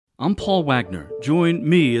I'm Paul Wagner. Join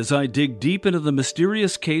me as I dig deep into the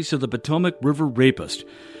mysterious case of the Potomac River rapist.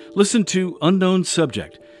 Listen to Unknown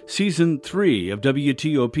Subject, Season 3 of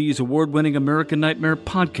WTOP's award-winning American Nightmare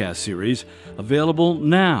podcast series, available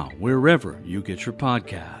now wherever you get your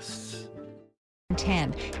podcasts.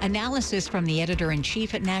 10. Analysis from the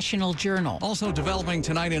editor-in-chief at National Journal. Also developing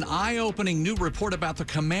tonight, an eye-opening new report about the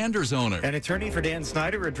Commanders owner. An attorney for Dan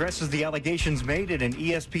Snyder addresses the allegations made in an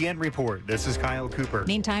ESPN report. This is Kyle Cooper.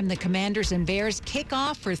 Meantime, the Commanders and Bears kick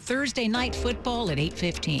off for Thursday night football at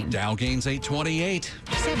 8:15. Dow gains 828.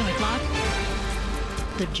 7 o'clock.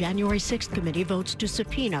 The January 6th committee votes to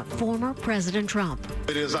subpoena former President Trump.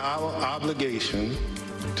 It is our obligation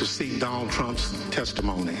to seek Donald Trump's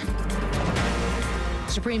testimony.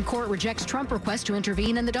 Supreme Court rejects Trump request to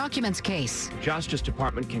intervene in the documents case. Justice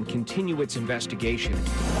Department can continue its investigation.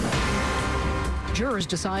 Jurors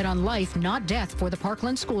decide on life, not death, for the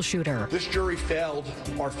Parkland school shooter. This jury failed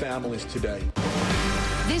our families today.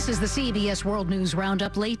 This is the CBS World News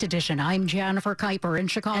Roundup Late Edition. I'm Jennifer Kuiper in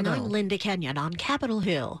Chicago. And I'm Linda Kenyon on Capitol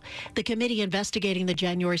Hill. The committee investigating the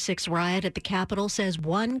January 6th riot at the Capitol says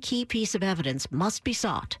one key piece of evidence must be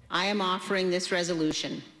sought. I am offering this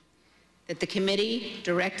resolution that the committee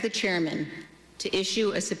direct the chairman to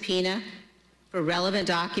issue a subpoena for relevant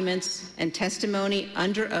documents and testimony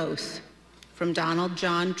under oath from Donald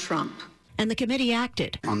John Trump. And the committee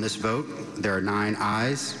acted. On this vote, there are 9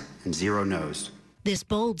 ayes and 0 noes. This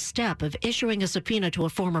bold step of issuing a subpoena to a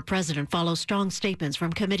former president follows strong statements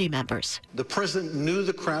from committee members. The president knew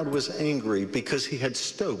the crowd was angry because he had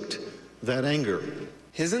stoked that anger.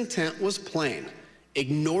 His intent was plain: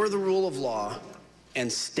 ignore the rule of law and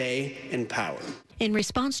stay in power. In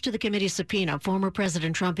response to the committee's subpoena, former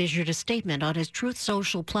President Trump issued a statement on his Truth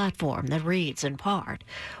Social platform that reads, in part,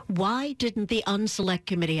 "Why didn't the Unselect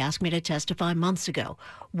Committee ask me to testify months ago?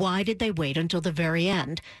 Why did they wait until the very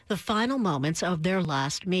end, the final moments of their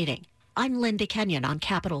last meeting?" I'm Linda Kenyon on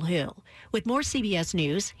Capitol Hill. With more CBS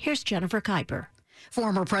News, here's Jennifer Kuiper.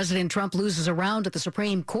 Former President Trump loses a round at the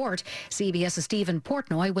Supreme Court. CBS's Stephen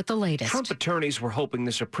Portnoy with the latest. Trump attorneys were hoping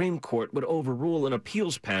the Supreme Court would overrule an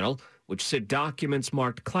appeals panel which said documents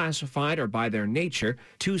marked classified are by their nature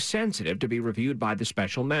too sensitive to be reviewed by the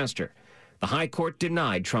special master. The High Court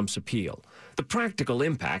denied Trump's appeal. The practical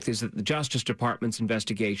impact is that the Justice Department's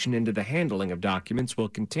investigation into the handling of documents will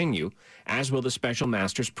continue, as will the special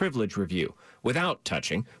master's privilege review, without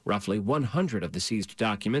touching roughly 100 of the seized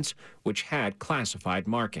documents, which had classified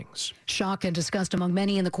markings. Shock and disgust among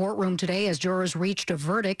many in the courtroom today as jurors reached a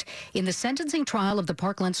verdict in the sentencing trial of the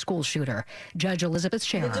Parkland school shooter. Judge Elizabeth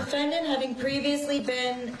Scherer. The defendant having previously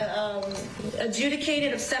been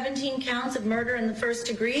adjudicated of 17 counts of murder in the first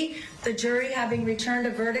degree, the jury having returned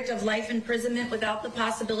a verdict of life imprisonment without the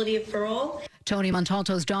possibility of parole. Tony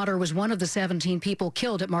Montalto's daughter was one of the 17 people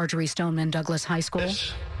killed at Marjorie Stoneman Douglas High School.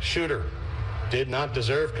 This shooter did not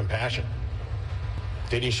deserve compassion.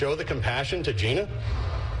 Did he show the compassion to Gina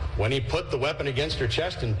when he put the weapon against her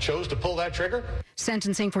chest and chose to pull that trigger?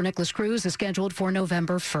 Sentencing for Nicholas Cruz is scheduled for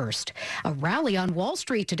November 1st. A rally on Wall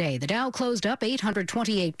Street today. The Dow closed up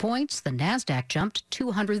 828 points. The Nasdaq jumped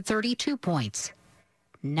 232 points.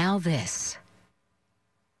 Now this.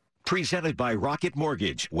 Presented by Rocket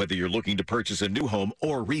Mortgage. Whether you're looking to purchase a new home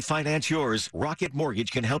or refinance yours, Rocket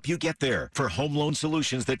Mortgage can help you get there. For home loan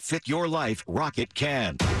solutions that fit your life, Rocket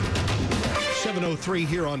can. 7:03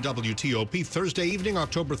 here on WTOP. Thursday evening,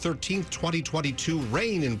 October 13th, 2022.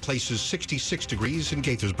 Rain in places, 66 degrees in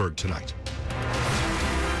Gaithersburg tonight.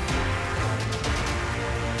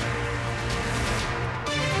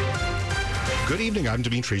 Good evening. I'm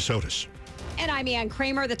Dimitri Sotis. And I'm Ann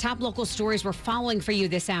Kramer. The top local stories we're following for you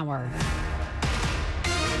this hour.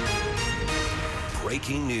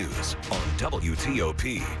 Breaking news on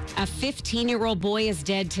WTOP. A 15-year-old boy is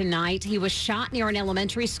dead tonight. He was shot near an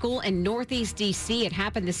elementary school in Northeast D.C. It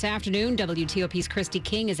happened this afternoon. WTOP's Christy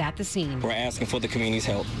King is at the scene. We're asking for the community's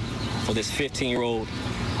help for this 15-year-old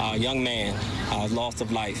young man loss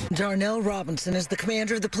of life. Darnell Robinson is the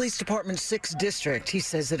commander of the police department's 6th district. He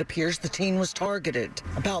says it appears the teen was targeted.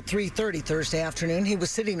 About 3:30 Thursday afternoon, he was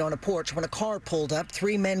sitting on a porch when a car pulled up.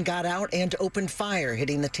 3 men got out and opened fire,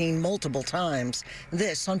 hitting the teen multiple times.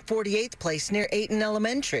 This on 48th Place near Ayton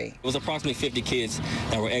Elementary. It was approximately 50 kids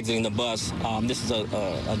that were exiting the bus. This is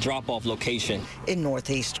a drop-off location. In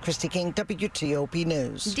Northeast, Christy King, WTOP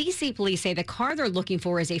News. D.C. police say the car they're looking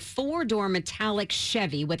for is a 4-door metallic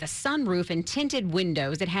Chevy with a sunroof and tinted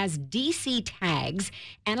windows. It has DC tags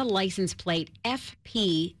and a license plate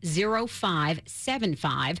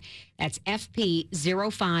FP0575. That's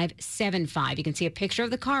FP0575. You can see a picture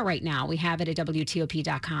of the car right now. We have it at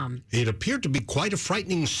WTOP.com. It appeared to be quite a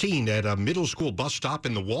frightening scene at a middle school bus stop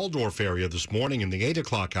in the Waldorf area this morning in the 8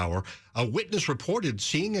 o'clock hour. A witness reported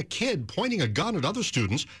seeing a kid pointing a gun at other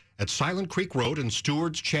students at Silent Creek Road and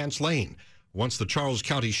Stewart's Chance Lane. Once the Charles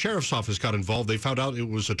County Sheriff's Office got involved, they found out it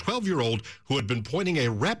was a 12-year-old who had been pointing a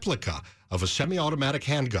replica of a semi-automatic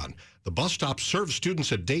handgun. The bus stop serves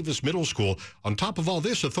students at Davis Middle School. On top of all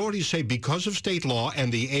this, authorities say because of state law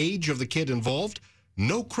and the age of the kid involved,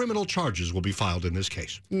 no criminal charges will be filed in this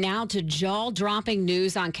case. Now to jaw-dropping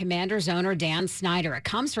news on Commanders owner Dan Snyder. It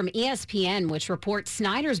comes from ESPN, which reports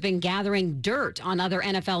Snyder's been gathering dirt on other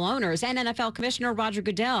NFL owners and NFL Commissioner Roger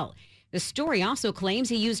Goodell. The story also claims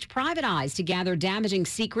he used private eyes to gather damaging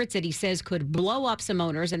secrets that he says could blow up some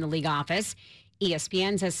owners in the league office.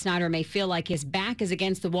 ESPN says Snyder may feel like his back is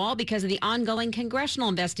against the wall because of the ongoing congressional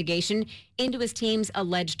investigation into his team's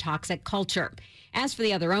alleged toxic culture. As for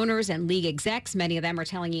the other owners and league execs, many of them are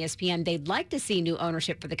telling ESPN they'd like to see new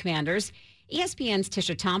ownership for the Commanders. ESPN's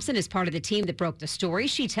Tisha Thompson is part of the team that broke the story.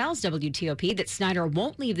 She tells WTOP that Snyder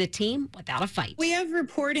won't leave the team without a fight. We have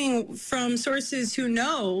reporting from sources who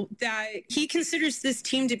know that he considers this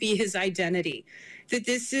team to be his identity, that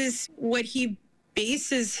this is what he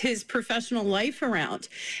bases his professional life around.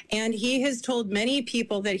 And he has told many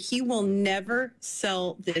people that he will never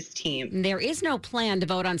sell this team. There is no plan to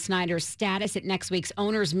vote on Snyder's status at next week's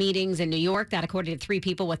owners' meetings in New York. That, according to 3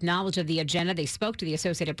 people with knowledge of the agenda. They spoke to the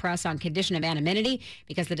Associated Press on condition of anonymity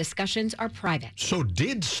because the discussions are private. So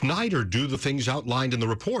did Snyder do the things outlined in the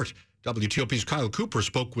report? WTOP's Kyle Cooper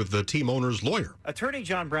spoke with the team owner's lawyer. Attorney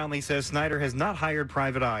John Brownlee says Snyder has not hired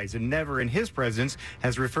private eyes and never in his presence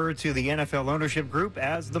has referred to the NFL ownership group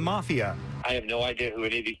as the mafia. I have no idea who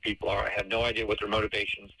any of these people are. I have no idea what their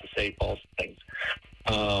motivations to say false things.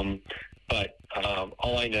 But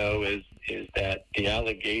all I know is that the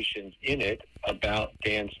allegations in it about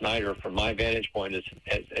Dan Snyder, from my vantage point as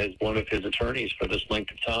one of his attorneys for this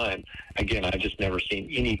length of time, again, I've just never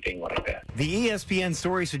seen anything like that. The ESPN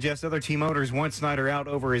story suggests other team owners want Snyder out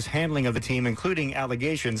over his handling of the team, including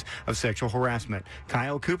allegations of sexual harassment.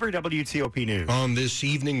 Kyle Cooper, WTOP News. On this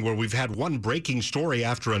evening, where we've had one breaking story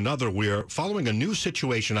after another, we're following a new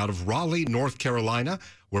situation out of Raleigh, North Carolina,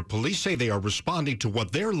 where police say they are responding to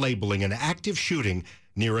what they're labeling an active shooting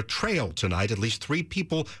near a trail tonight. At least 3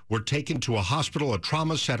 people were taken to a hospital, a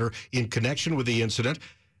trauma center, in connection with the incident.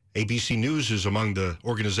 ABC News is among the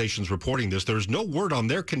organizations reporting this. There is no word on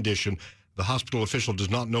their condition. The hospital official does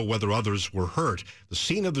not know whether others were hurt. The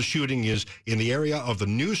scene of the shooting is in the area of the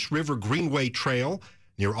Neuse River Greenway Trail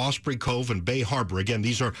near Osprey Cove and Bay Harbor. Again,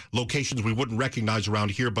 these are locations we wouldn't recognize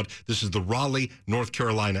around here, but this is the Raleigh, North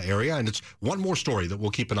Carolina area, and it's one more story that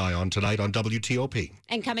we'll keep an eye on tonight on WTOP.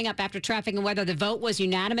 And coming up after traffic and weather, the vote was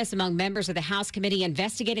unanimous among members of the House committee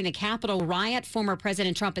investigating the Capitol riot. Former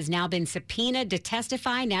President Trump has now been subpoenaed to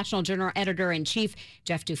testify. National Journal Editor-in-Chief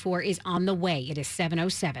Jeff Dufour is on the way. It is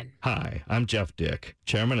 7:07. Hi, I'm Jeff Dick,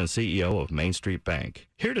 Chairman and CEO of Main Street Bank,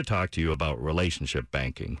 here to talk to you about relationship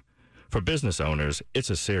banking. For business owners, it's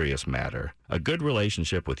a serious matter. A good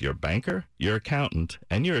relationship with your banker, your accountant,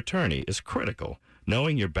 and your attorney is critical.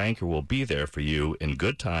 Knowing your banker will be there for you in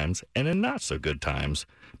good times and in not so good times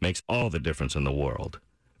makes all the difference in the world.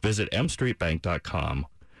 Visit mstreetbank.com.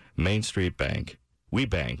 Main Street Bank. We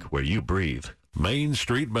bank where you breathe. Main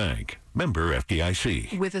Street Bank. Member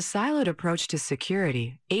FDIC. With a siloed approach to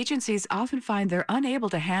security, agencies often find they're unable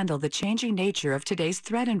to handle the changing nature of today's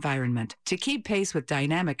threat environment. To keep pace with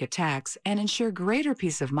dynamic attacks and ensure greater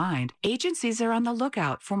peace of mind, agencies are on the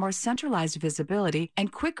lookout for more centralized visibility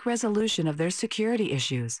and quick resolution of their security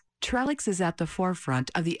issues. Trellix is at the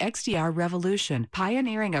forefront of the XDR revolution,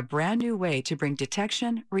 pioneering a brand new way to bring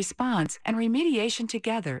detection, response, and remediation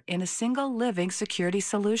together in a single living security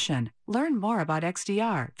solution. Learn more about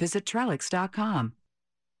XDR. Visit Trellix.com.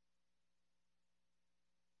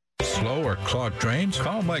 Slow or clogged drains?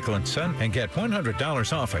 Call Michael & Son and get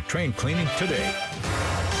 $100 off at train cleaning today.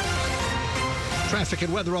 Traffic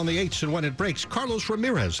and weather on the 8s and when it breaks. Carlos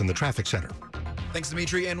Ramirez in the traffic center. Thanks,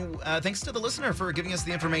 Dimitri, and thanks to the listener for giving us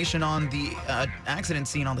the information on the accident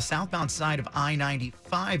scene on the southbound side of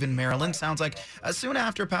I-95 in Maryland. Sounds like soon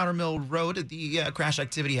after Powder Mill Road, the crash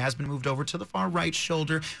activity has been moved over to the far right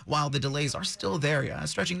shoulder, while the delays are still there,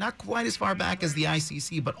 stretching not quite as far back as the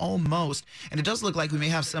ICC, but almost. And it does look like we may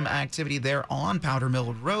have some activity there on Powder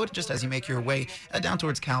Mill Road, just as you make your way down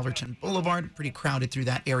towards Calverton Boulevard. Pretty crowded through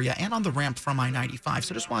that area, and on the ramp from I-95.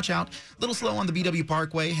 So just watch out. A little slow on the BW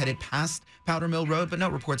Parkway, headed past Powder Mill Mill Road, but no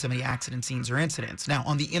reports of any accident scenes or incidents. Now,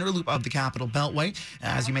 on the inner loop of the Capitol Beltway,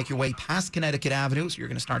 as you make your way past Connecticut Avenue, so you're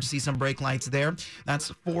going to start to see some brake lights there.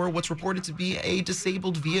 That's for what's reported to be a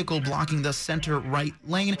disabled vehicle blocking the center right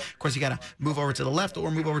lane. Of course, you got to move over to the left or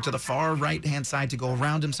move over to the far right-hand side to go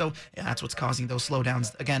around him. So that's what's causing those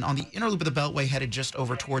slowdowns. Again, on the inner loop of the Beltway, headed just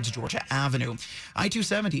over towards Georgia Avenue.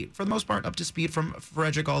 I-270, for the most part, up to speed from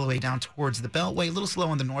Frederick all the way down towards the Beltway. A little slow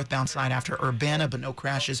on the northbound side after Urbana, but no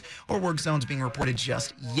crashes or work zones being reported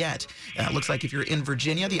just yet. Looks like if you're in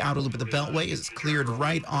Virginia, the outer loop of the Beltway is cleared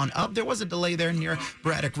right on up. There was a delay there near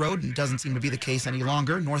Braddock Road, and doesn't seem to be the case any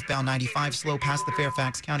longer. Northbound 95 slow past the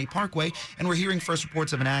Fairfax County Parkway, and we're hearing first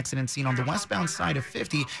reports of an accident seen on the westbound side of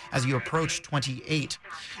 50 as you approach 28.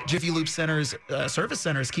 Jiffy Lube Centers, service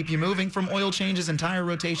centers keep you moving, from oil changes and tire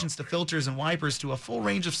rotations to filters and wipers to a full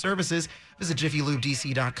range of services. Visit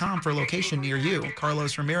JiffyLubeDC.com for a location near you.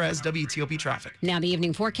 Carlos Ramirez, WTOP Traffic. Now the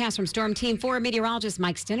evening forecast from Storm Team 4 meteorologist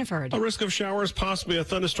Mike Stiniford. A risk of showers, possibly a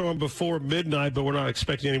thunderstorm before midnight, but we're not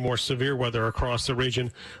expecting any more severe weather across the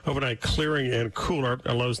region. Overnight clearing and cooler,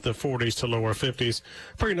 lows in the 40s to lower 50s.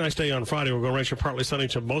 Pretty nice day on Friday. We're going to range from partly sunny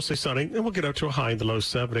to mostly sunny, and we'll get up to a high in the low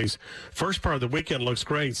 70s. First part of the weekend looks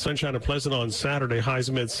great. Sunshine and pleasant on Saturday, highs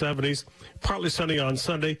mid-70s. Partly sunny on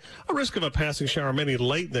Sunday. A risk of a passing shower many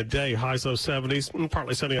late in the day, highs low 70s. And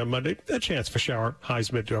partly sunny on Monday. A chance for shower,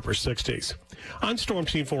 highs mid to upper 60s. I'm Storm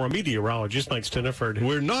Team 4 meteorologist Mike Stiniford.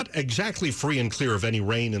 We're not exactly free and clear of any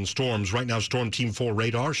rain and storms. Right now, Storm Team 4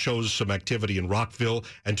 radar shows some activity in Rockville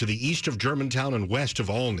and to the east of Germantown and west of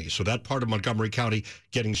Olney. So that part of Montgomery County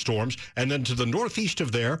getting storms. And then to the northeast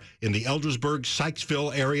of there, in the Eldersburg,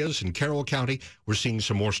 Sykesville areas in Carroll County, we're seeing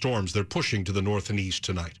some more storms. They're pushing to the north and east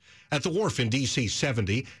tonight. At the Wharf in D.C.,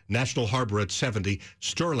 70. National Harbor at 70.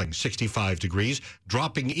 Sterling, 65 degrees.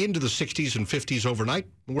 Dropping into the 60s and 50s overnight.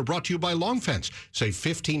 We're brought to you by Long Fence. Save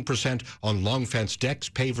 15% on Long Fence decks,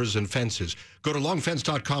 pavers, and fences. Go to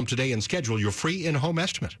longfence.com today and schedule your free in-home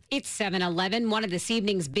estimate. It's 7-11. One of this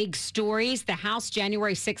evening's big stories. The House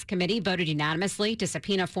January 6th committee voted unanimously to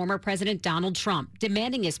subpoena former President Donald Trump,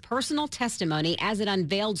 demanding his personal testimony as it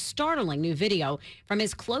unveiled startling new video from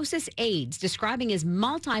his closest aides describing his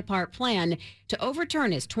multi-part plan to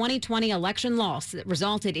overturn his 2020 election loss that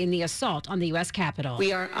resulted in the assault on the U.S. Capitol.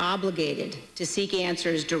 We are obligated to seek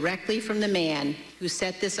answers directly from the man who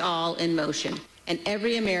set this all in motion. And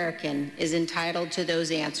every American is entitled to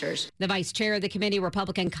those answers. The vice chair of the committee,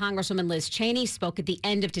 Republican Congresswoman Liz Cheney, spoke at the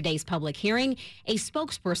end of today's public hearing. A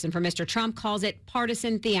spokesperson for Mr. Trump calls it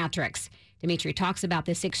partisan theatrics. Dimitri talks about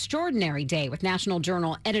this extraordinary day with National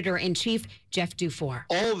Journal editor-in-chief Jeff Dufour.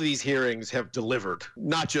 All of these hearings have delivered,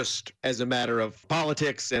 not just as a matter of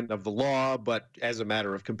politics and of the law, but as a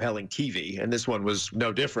matter of compelling TV. And this one was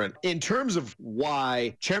no different. In terms of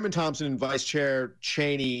why, Chairman Thompson and Vice Chair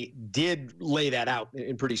Cheney did lay that out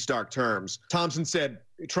in pretty stark terms. Thompson said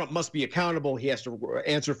Trump must be accountable. He has to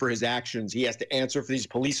answer for his actions. He has to answer for these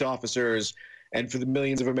police officers and for the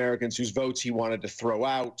millions of Americans whose votes he wanted to throw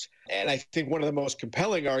out. And I think one of the most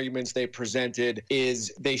compelling arguments they presented is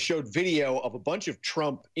they showed video of a bunch of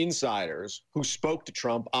Trump insiders who spoke to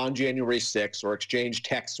Trump on January 6th or exchanged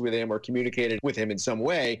texts with him or communicated with him in some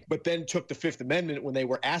way, but then took the Fifth Amendment when they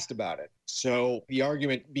were asked about it. So the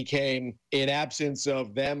argument became, in absence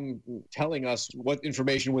of them telling us what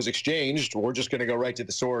information was exchanged, we're just going to go right to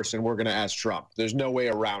the source and we're going to ask Trump. There's no way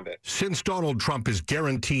around it. Since Donald Trump is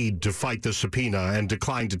guaranteed to fight the subpoena and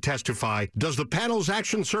decline to testify, does the panel's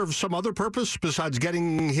action serve some other purpose besides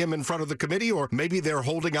getting him in front of the committee? Or maybe they're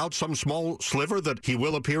holding out some small sliver that he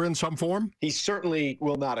will appear in some form? He certainly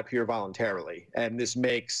will not appear voluntarily. And this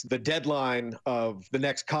makes the deadline of the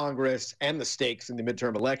next Congress and the stakes in the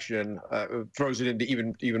midterm election throws it into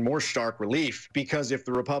even more stark relief, because if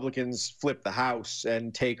the Republicans flip the House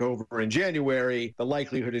and take over in January, the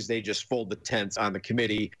likelihood is they just fold the tents on the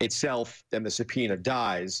committee itself and the subpoena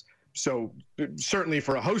dies. So certainly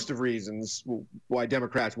for a host of reasons why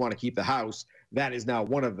Democrats want to keep the House, that is now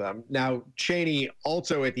one of them. Now, Cheney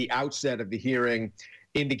also at the outset of the hearing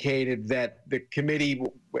indicated that the committee,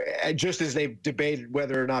 just as they've debated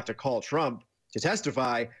whether or not to call Trump to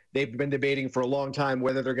testify, they've been debating for a long time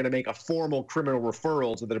whether they're going to make a formal criminal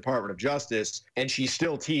referral to the Department of Justice. And she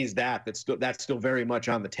still teased that's still very much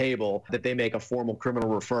on the table, that they make a formal criminal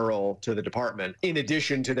referral to the department, in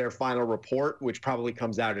addition to their final report, which probably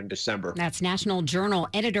comes out in December. That's National Journal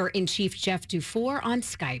editor-in-chief Jeff Dufour on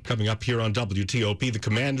Skype. Coming up here on WTOP, the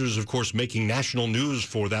Commanders, of course, making national news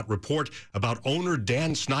for that report about owner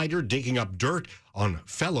Dan Snyder digging up dirt on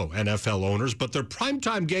fellow NFL owners. But their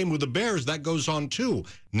primetime game with the Bears, that goes on too.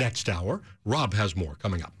 Next hour, Rob has more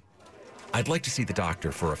coming up. I'd like to see the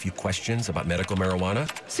doctor for a few questions about medical marijuana.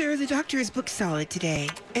 Sir, the doctor is booked solid today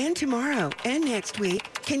and tomorrow and next week.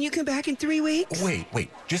 Can you come back in 3 weeks? Wait.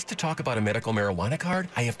 Just to talk about a medical marijuana card,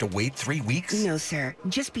 I have to wait 3 weeks? No, sir.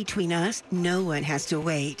 Just between us, no one has to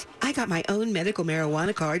wait. I got my own medical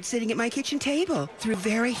marijuana card sitting at my kitchen table through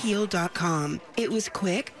Veriheal.com. It was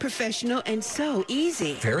quick, professional, and so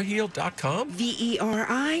easy. Veriheal.com? Veriheal.com.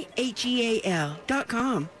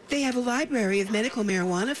 They have a library of medical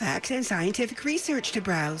marijuana facts and scientific research to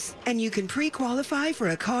browse. And you can pre-qualify for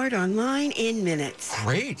a card online in minutes.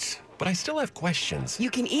 Great. But I still have questions. You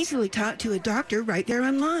can easily talk to a doctor right there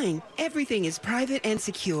online. Everything is private and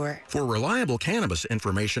secure. For reliable cannabis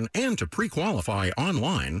information and to pre-qualify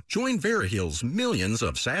online, join Veriheal's millions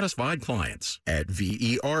of satisfied clients at Veriheal.com.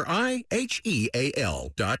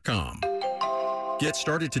 Get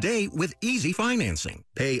started today with easy financing.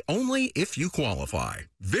 Pay only if you qualify.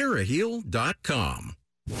 Veriheal.com.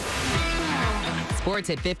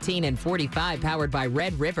 Sports at 15 and 45, powered by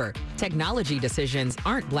Red River. Technology decisions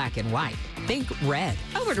aren't black and white. Think red.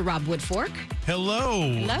 Over to Rob Woodfork.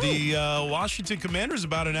 Hello. Hello. The Washington Commanders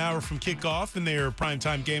about an hour from kickoff in their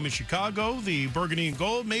primetime game in Chicago. The Burgundy and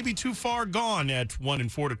Gold may be too far gone at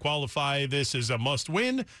 1-4 to qualify. This is a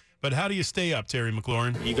must-win. But how do you stay up, Terry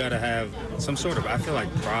McLaurin? You got to have some sort of, I feel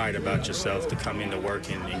like, pride about yourself to come into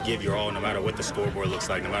work and give your all, no matter what the scoreboard looks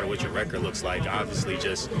like, no matter what your record looks like. Obviously,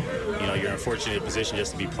 just, you're in a fortunate position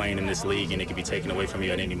just to be playing in this league, and it can be taken away from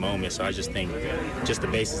you at any moment. So I just think just the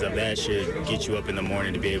basis of that should get you up in the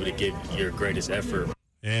morning to be able to give your greatest effort.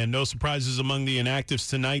 And no surprises among the inactives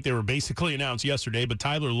tonight. They were basically announced yesterday, but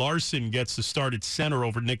Tyler Larson gets to start at center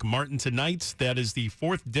over Nick Martin tonight. That is the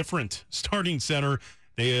fourth different starting center.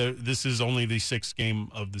 This is only the sixth game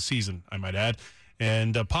of the season, I might add.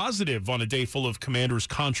 And positive on a day full of Commanders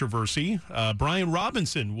controversy, Brian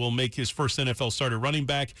Robinson will make his first NFL start at running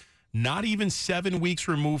back, not even 7 weeks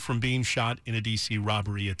removed from being shot in a D.C.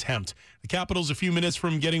 robbery attempt. The Capitals a few minutes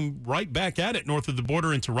from getting right back at it north of the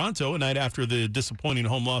border in Toronto, a night after the disappointing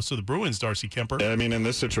home loss to the Bruins, Darcy Kemper. Yeah, I mean, in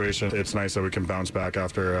this situation, it's nice that we can bounce back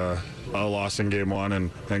after a loss in game one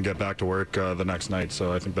and get back to work the next night.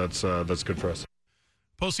 So I think that's good for us.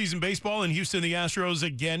 Postseason baseball in Houston, the Astros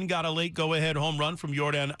again got a late go-ahead home run from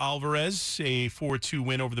Yordan Alvarez. A 4-2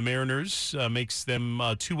 win over the Mariners makes them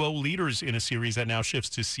 2-0 leaders in a series that now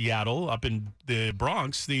shifts to Seattle. Up in the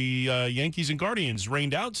Bronx, the Yankees and Guardians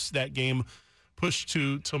rained out. That game pushed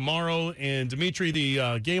to tomorrow. And, Dimitri,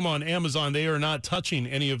 the game on Amazon, they are not touching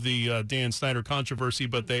any of the Dan Snyder controversy,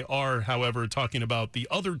 but they are, however, talking about the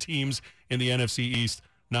other teams in the NFC East,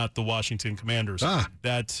 not the Washington Commanders.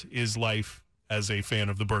 That is life as a fan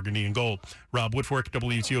of the Burgundy and Gold. Rob Woodfork,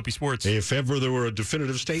 WTOP Sports. If ever there were a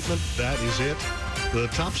definitive statement, that is it. The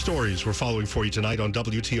top stories we're following for you tonight on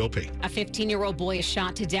WTOP. A 15-year-old boy is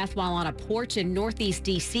shot to death while on a porch in Northeast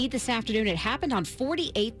D.C. this afternoon. It happened on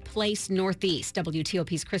 48th Place Northeast.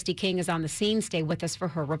 WTOP's Christy King is on the scene. Stay with us for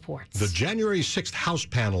her reports. The January 6th House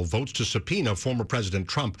panel votes to subpoena former President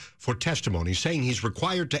Trump for testimony, saying he's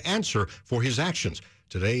required to answer for his actions.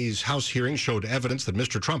 Today's House hearing showed evidence that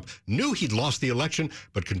Mr. Trump knew he'd lost the election,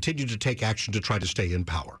 but continued to take action to try to stay in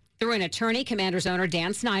power. Through an attorney, Commanders owner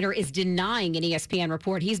Dan Snyder is denying an ESPN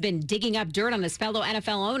report. He's been digging up dirt on his fellow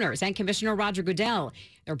NFL owners and Commissioner Roger Goodell.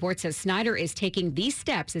 The report says Snyder is taking these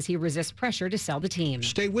steps as he resists pressure to sell the team.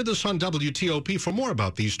 Stay with us on WTOP for more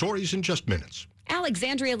about these stories in just minutes.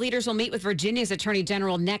 Alexandria leaders will meet with Virginia's Attorney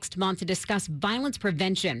General next month to discuss violence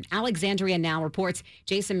prevention. Alexandria Now reports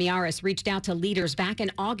Jason Miyares reached out to leaders back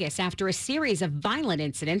in August after a series of violent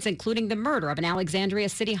incidents, including the murder of an Alexandria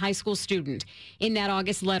City High School student. In that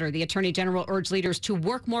August letter, the Attorney General urged leaders to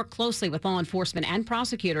work more closely with law enforcement and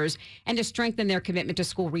prosecutors and to strengthen their commitment to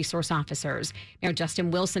school resource officers. Mayor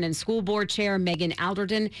Justin Wilson and School Board Chair Megan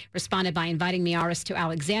Alderton responded by inviting Miyares to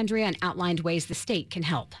Alexandria and outlined ways the state can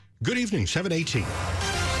help. Good evening, 7:18.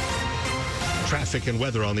 Traffic and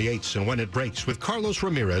weather on the 8s and when it breaks with Carlos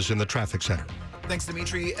Ramirez in the traffic center. Thanks,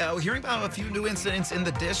 Dimitri. Hearing about a few new incidents in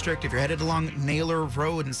the district. If you're headed along Naylor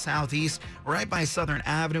Road in Southeast, right by Southern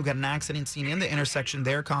Avenue, got an accident scene in the intersection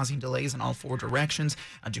there, causing delays in all four directions.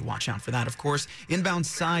 Do watch out for that, of course. Inbound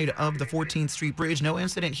side of the 14th Street Bridge, no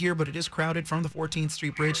incident here, but it is crowded from the 14th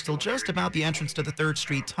Street Bridge till just about the entrance to the 3rd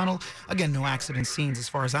Street Tunnel. Again, no accident scenes as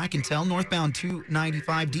far as I can tell. Northbound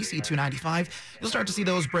 295, DC 295, you'll start to see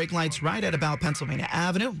those brake lights right at about Pennsylvania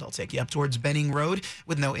Avenue. They'll take you up towards Benning Road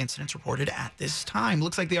with no incidents reported at this first time.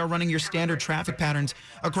 Looks like they are running your standard traffic patterns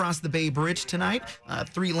across the Bay Bridge tonight.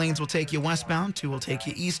 3 lanes will take you westbound, 2 will take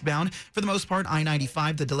you eastbound. For the most part,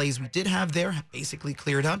 I-95, the delays we did have there have basically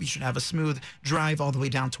cleared up. You should have a smooth drive all the way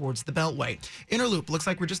down towards the Beltway. Inner Loop, looks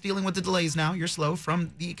like we're just dealing with the delays now. You're slow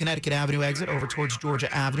from the Connecticut Avenue exit over towards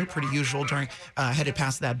Georgia Avenue. Pretty usual during headed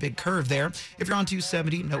past that big curve there. If you're on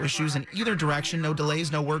 270, no issues in either direction. No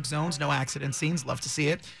delays, no work zones, no accident scenes. Love to see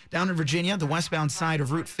it. Down in Virginia, the westbound side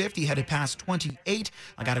of Route 50 headed past 28.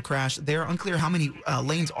 I got a crash there. Unclear how many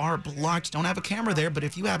lanes are blocked. Don't have a camera there, but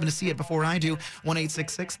if you happen to see it before I do,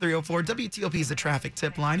 1-866-304-WTOP is the traffic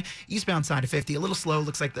tip line. Eastbound side of 50, a little slow.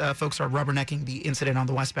 Looks like folks are rubbernecking the incident on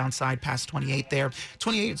the westbound side past 28 there.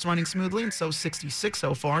 28, it's running smoothly, and so 66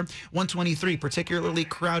 so far. 123, particularly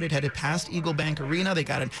crowded, headed past Eagle Bank Arena. They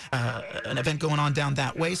got an event going on down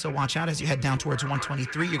that way, so watch out as you head down towards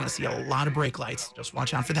 123. You're going to see a lot of brake lights. Just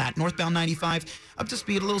watch out for that. Northbound 95, up to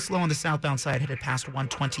speed, a little slow on the southbound side, headed past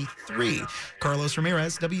 123. Carlos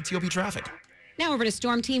Ramirez, WTOP Traffic. Now over to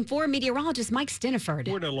Storm Team 4 meteorologist Mike Stiniford.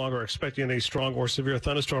 We're no longer expecting any strong or severe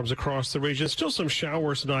thunderstorms across the region. Still some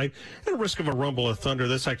showers tonight and a risk of a rumble of thunder.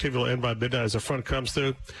 This activity will end by midnight as the front comes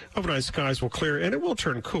through. Overnight skies will clear and it will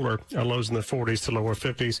turn cooler. Lows in the 40s to lower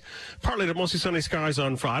 50s. Partly to mostly sunny skies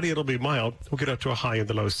on Friday. It'll be mild. We'll get up to a high in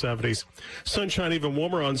the low 70s. Sunshine even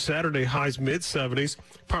warmer on Saturday. Highs mid 70s.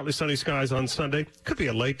 Partly sunny skies on Sunday. Could be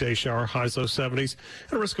a late day shower. Highs low 70s.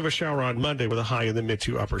 And a risk of a shower on Monday with a high in the mid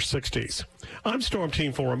to upper 60s. I'm Storm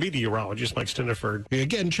Team 4 meteorologist Mike Stiniford.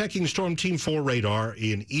 Again, checking Storm Team 4 radar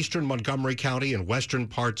in eastern Montgomery County and western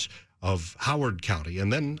parts of Howard County,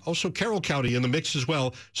 and then also Carroll County in the mix as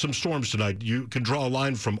well. Some storms tonight. You can draw a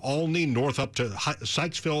line from Olney north up to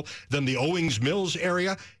Sykesville, then the Owings Mills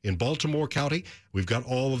area in Baltimore County. We've got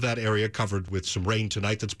all of that area covered with some rain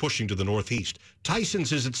tonight that's pushing to the northeast.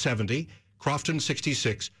 Tyson's is at 70, Crofton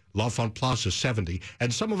 66, L'Enfant Plaza 70,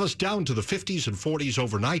 and some of us down to the 50s and 40s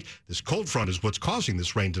overnight. This cold front is what's causing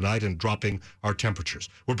this rain tonight and dropping our temperatures.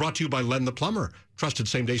 We're brought to you by Len the Plumber. Trusted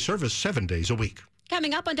same-day service 7 days a week.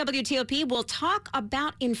 Coming up on WTOP, we'll talk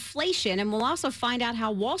about inflation, and we'll also find out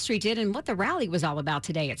how Wall Street did and what the rally was all about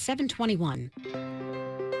today at 7:21.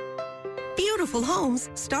 Beautiful homes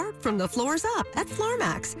start from the floors up at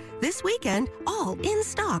Floormax. This weekend, all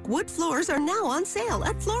in-stock wood floors are now on sale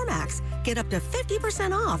at Floormax. Get up to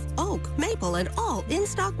 50% off oak, maple, and all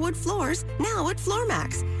in-stock wood floors now at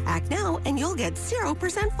Floormax. Act now and you'll get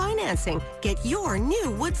 0% financing. Get your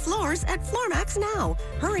new wood floors at Floormax now.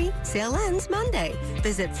 Hurry, sale ends Monday.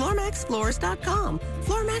 Visit FloormaxFloors.com.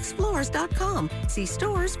 FloormaxFloors.com. See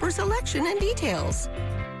stores for selection and details.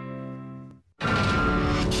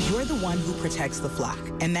 You're the one who protects the flock,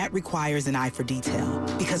 and that requires an eye for detail.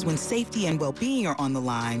 Because when safety and well-being are on the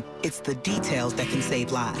line, it's the details that can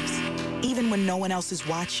save lives. Even when no one else is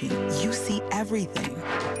watching, you see everything.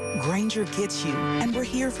 Grainger gets you, and we're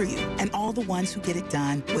here for you, and all the ones who get it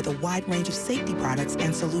done with a wide range of safety products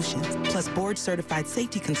and solutions, plus board-certified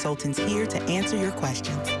safety consultants here to answer your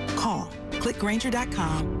questions. Call, click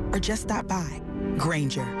Grainger.com, or just stop by.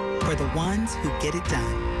 Grainger, for the ones who get it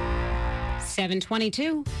done.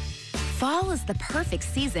 7:22. Fall is the perfect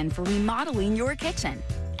season for remodeling your kitchen,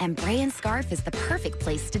 and Bray & Scarf is the perfect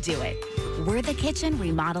place to do it. We're the kitchen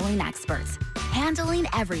remodeling experts, handling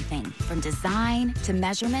everything from design to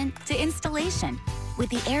measurement to installation, with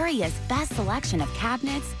the area's best selection of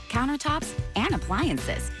cabinets, countertops, and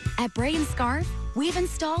appliances. At Bray & Scarf, we've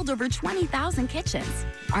installed over 20,000 kitchens.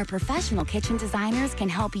 Our professional kitchen designers can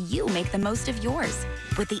help you make the most of yours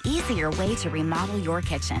with the easier way to remodel your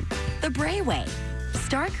kitchen, the Bray way.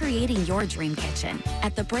 Start creating your dream kitchen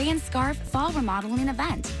at the Bray & Scarf Fall Remodeling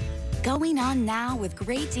event. Going on now with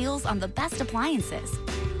great deals on the best appliances.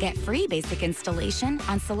 Get free basic installation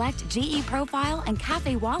on select GE Profile and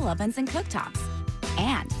Cafe wall ovens and cooktops.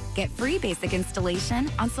 And get free basic installation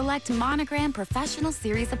on select Monogram Professional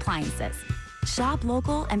Series appliances. Shop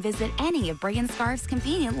local and visit any of Bray & Scarf's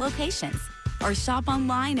convenient locations. Or shop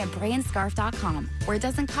online at brayandscarf.com, where it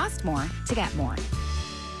doesn't cost more to get more.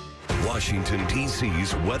 Washington,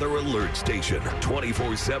 D.C.'s Weather Alert Station,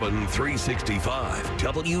 24/7, 365,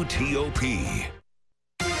 WTOP.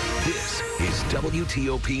 This is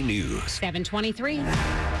WTOP News. 7:23.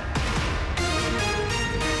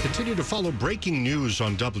 Continue to follow breaking news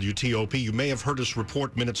on WTOP. You may have heard us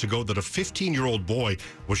report minutes ago that a 15-year-old boy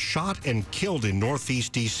was shot and killed in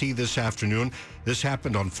Northeast D.C. this afternoon. This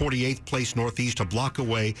happened on 48th Place Northeast, a block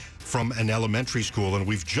away from an elementary school. And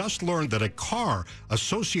we've just learned that a car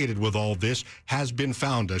associated with all this has been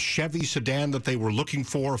found. A Chevy sedan that they were looking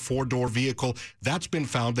for, a four-door vehicle, that's been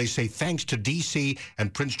found. They say thanks to D.C.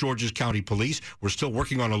 and Prince George's County Police. We're still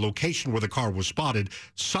working on a location where the car was spotted.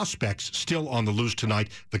 Suspects still on the loose tonight.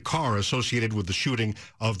 The car associated with the shooting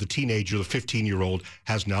of the teenager, the 15-year-old,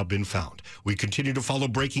 has now been found. We continue to follow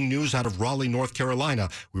breaking news out of Raleigh, North Carolina.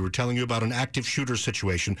 We were telling you about an active shooter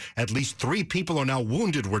situation. At least 3 people are now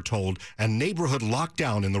wounded, we're told, and neighborhood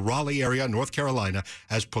lockdown in the Raleigh area, North Carolina,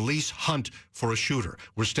 as police hunt for a shooter.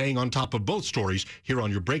 We're staying on top of both stories here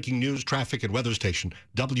on your breaking news, traffic, and weather station,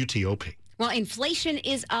 WTOP. Well, inflation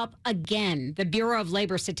is up again. The Bureau of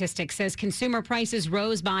Labor Statistics says consumer prices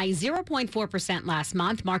rose by 0.4% last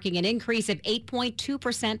month, marking an increase of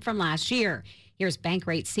 8.2% from last year. Here's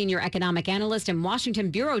Bankrate senior economic analyst and Washington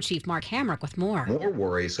bureau chief Mark Hamrick with more. More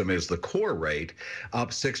worrisome is the core rate, up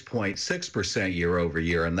 6.6% year over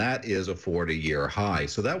year, and that is a 40-year high.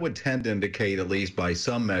 So that would tend to indicate, at least by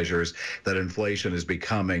some measures, that inflation is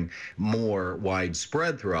becoming more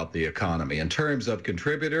widespread throughout the economy. In terms of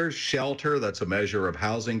contributors, shelter, that's a measure of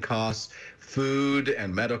housing costs, food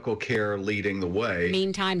and medical care leading the way.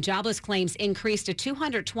 Meantime, jobless claims increased to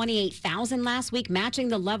 228,000 last week, matching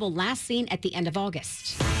the level last seen at the end of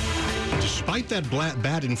August. Despite that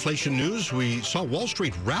bad inflation news, we saw Wall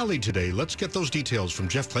Street rally today. Let's get those details from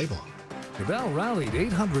Jeff Claiborne. The Dow rallied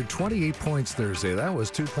 828 points Thursday. That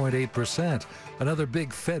was 2.8%. Another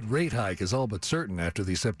big Fed rate hike is all but certain after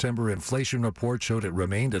the September inflation report showed it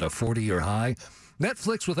remained at a 40-year high.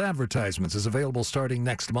 Netflix with advertisements is available starting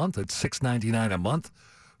next month at $6.99 a month,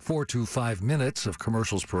 4 to 5 minutes of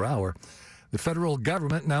commercials per hour. The federal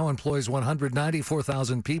government now employs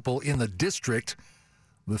 194,000 people in the district.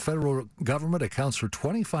 The federal government accounts for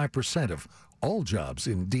 25% of all jobs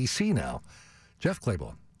in D.C. now. Jeff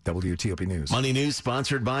Claiborne, WTOP News. Money News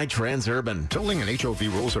sponsored by Transurban. Tolling and HOV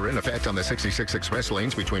rules are in effect on the 66 express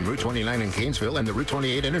lanes between Route 29 in Gainesville and the Route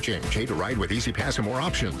 28 interchange. Pay to ride with Easy Pass and more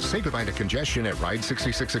options. Say goodbye to congestion at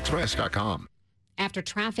ride66express.com. After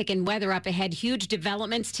traffic and weather up ahead, huge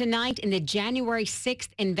developments tonight in the January 6th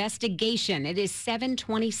investigation. It is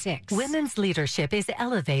 7:26. Women's leadership is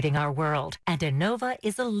elevating our world, and Inova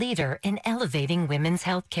is a leader in elevating women's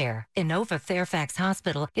health care. Inova Fairfax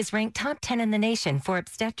Hospital is ranked top 10 in the nation for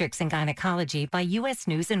obstetrics and gynecology by U.S.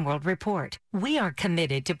 News & World Report. We are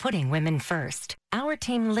committed to putting women first. Our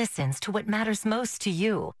team listens to what matters most to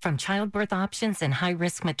you, from childbirth options and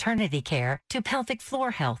high-risk maternity care to pelvic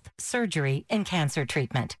floor health, surgery, and cancer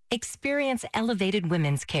treatment. Experience elevated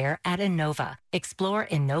women's care at Inova. Explore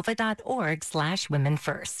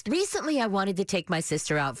Inova.org/womenfirst. Recently, I wanted to take my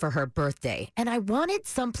sister out for her birthday, and I wanted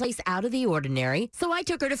someplace out of the ordinary, so I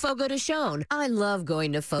took her to Fogo de Chão. I love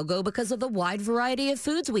going to Fogo because of the wide variety of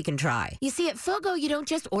foods we can try. You see, at Fogo, you don't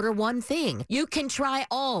just order one thing. You can try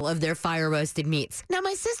all of their fire-roasted meats. Now,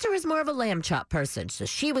 my sister is more of a lamb chop person, so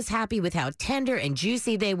she was happy with how tender and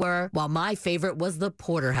juicy they were, while my favorite was the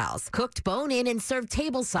porterhouse. Cooked bone-in and served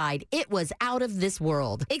tableside, it was out of this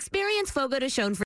world. Experience Fogo de Chão for